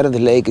other side of the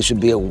lake, it should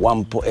be a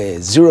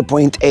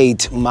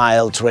 0.8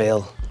 mile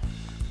trail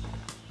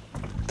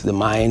to the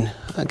mine.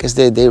 I guess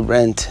they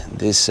rent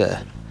this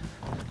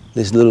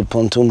these little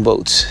pontoon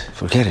boats.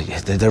 Forget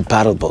it, they're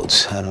paddle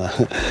boats. I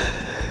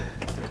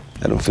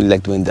don't feel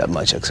like doing that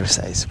much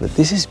exercise, but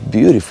this is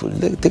beautiful.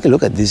 Take a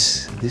look at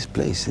this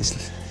place.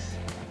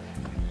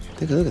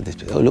 Take a look at this.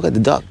 Oh, look at the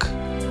dock.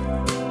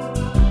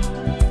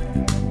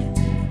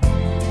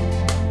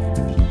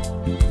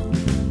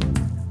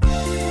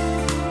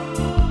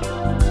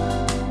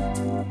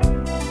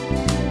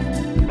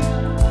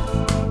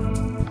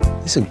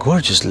 It's a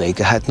gorgeous lake.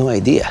 I had no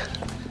idea.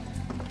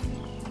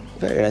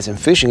 Very nice. And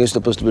fishing is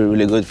supposed to be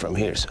really good from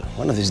here. So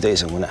one of these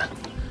days I'm gonna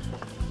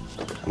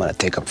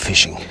take up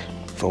fishing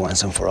for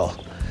once and for all.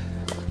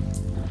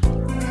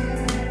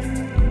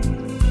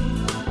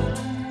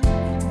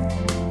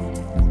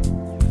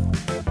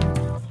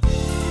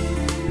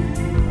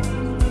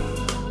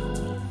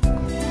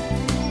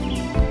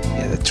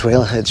 Yeah, the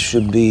trailhead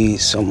should be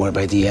somewhere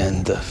by the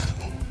end of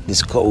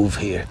this cove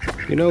here.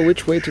 You know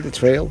which way to the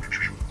trail?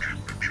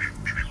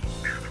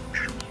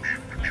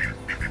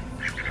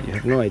 You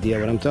have no idea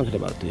what I'm talking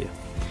about, do you?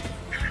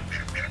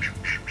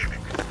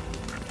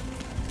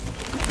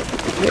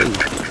 Hey.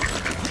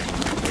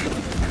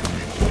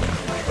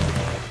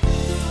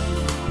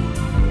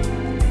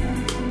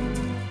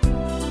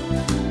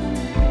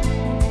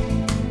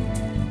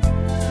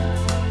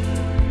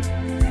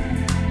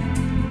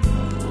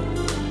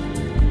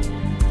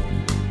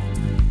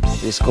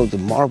 It's called the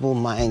Marble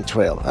Mine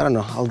Trail. I don't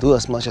know, I'll do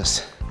as much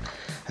as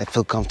I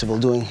feel comfortable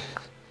doing.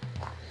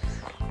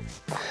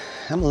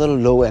 I'm a little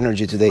low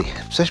energy today,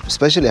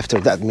 especially after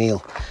that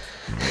meal.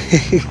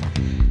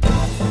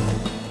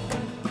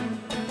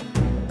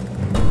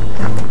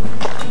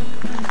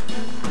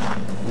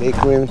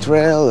 Lake Rim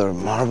Trail or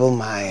Marble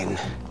Mine?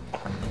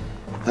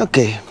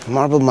 Okay,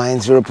 Marble Mine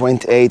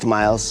 0.8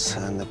 miles,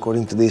 and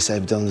according to this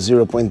I've done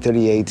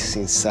 0.38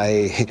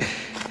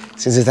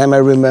 since the time I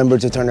remember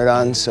to turn it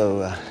on,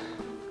 so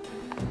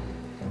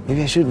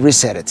maybe I should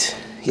reset it.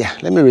 Yeah,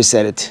 let me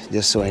reset it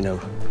just so I know.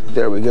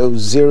 There we go,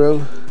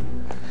 0.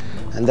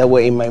 And that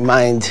way in my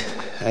mind,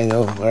 I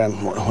know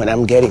when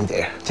I'm getting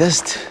there.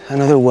 Just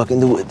another walk in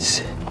the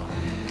woods.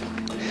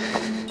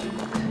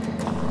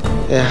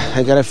 Yeah,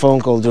 I got a phone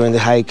call during the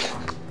hike.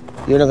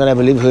 You're not gonna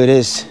believe who it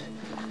is.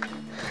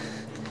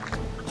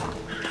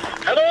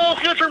 Hello,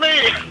 future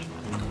me!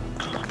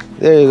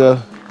 There you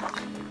go.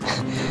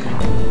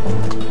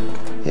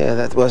 Yeah,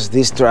 that was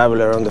this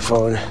traveler on the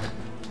phone.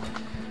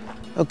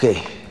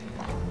 Okay.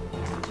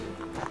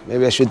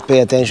 Maybe I should pay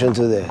attention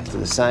to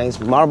the signs.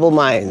 Marble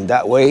Mine,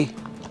 that way.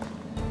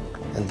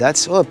 And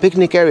that's, oh, a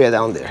picnic area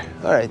down there.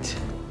 All right.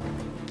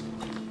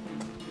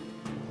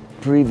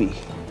 Privy.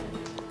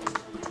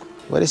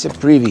 What is a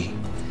privy?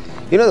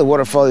 You know the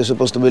waterfall is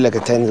supposed to be like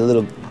a tiny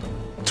little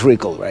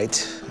trickle, right?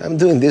 I'm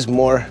doing this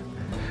more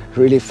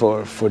really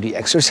for the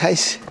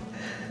exercise.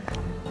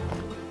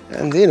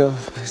 And you know,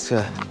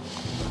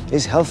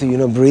 it's healthy, you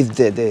know, breathe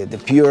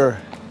the pure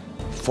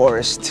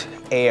forest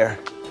air.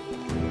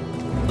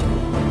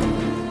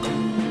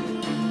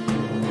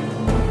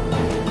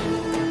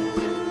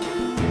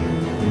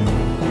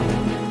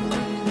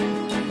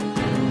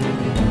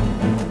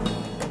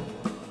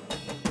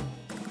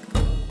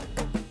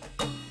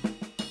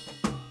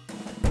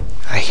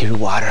 Hear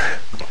water.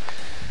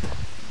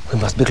 We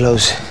must be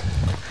close.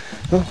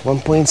 Oh,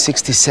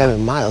 1.67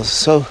 miles.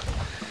 So,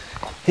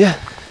 yeah,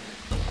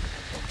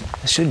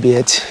 that should be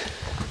it.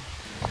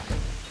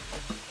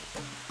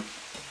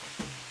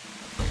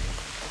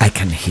 I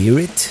can hear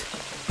it,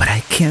 but I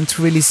can't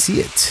really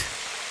see it.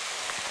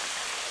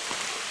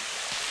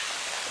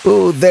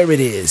 Oh, there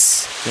it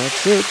is.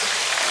 That's it.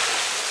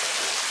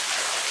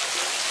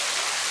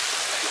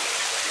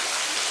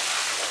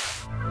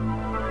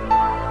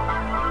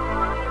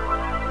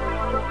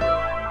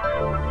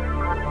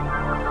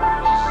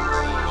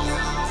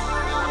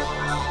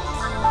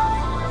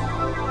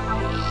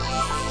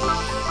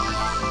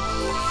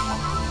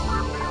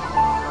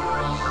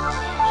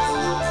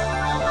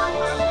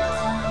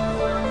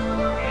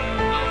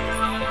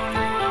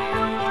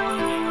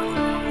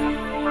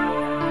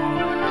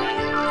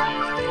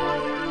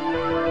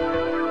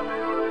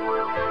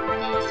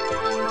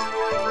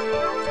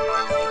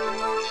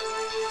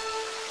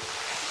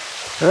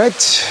 All right,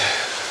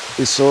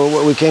 we saw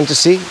what we came to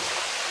see.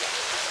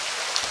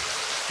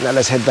 Now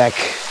let's head back.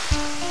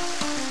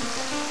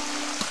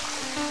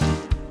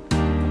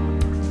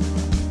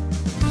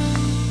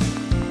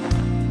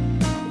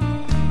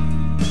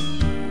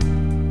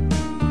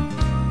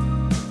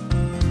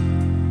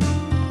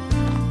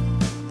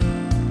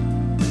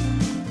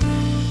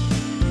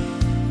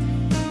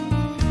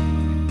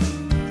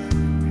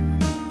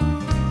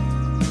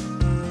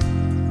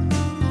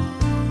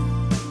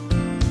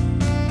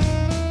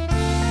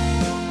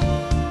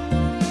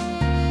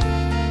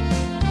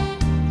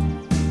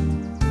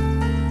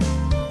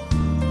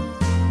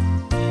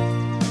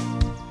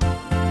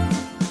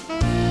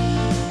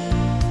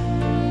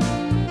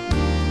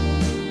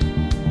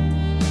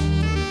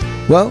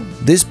 Well,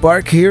 this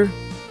park here,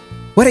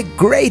 what a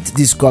great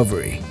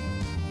discovery.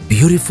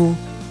 Beautiful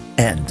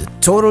and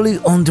totally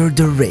under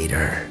the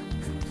radar.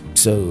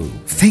 So,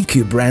 thank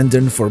you,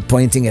 Brandon, for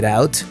pointing it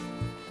out.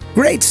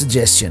 Great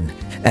suggestion.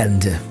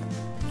 And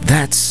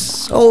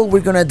that's all we're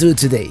gonna do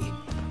today.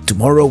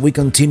 Tomorrow we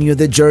continue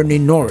the journey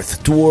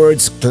north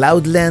towards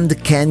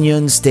Cloudland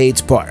Canyon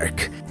State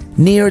Park,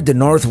 near the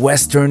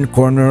northwestern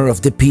corner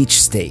of the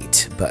Peach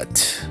State.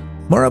 But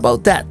more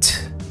about that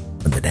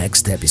on the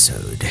next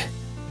episode.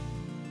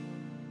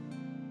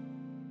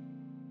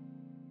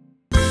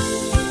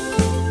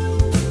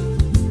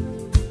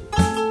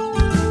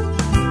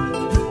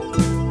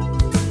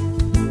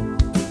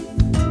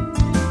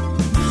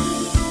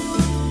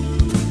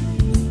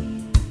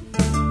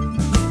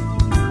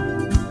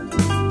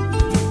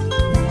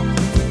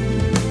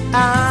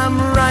 I'm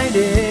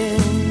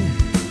riding,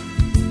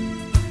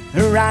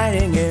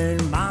 riding in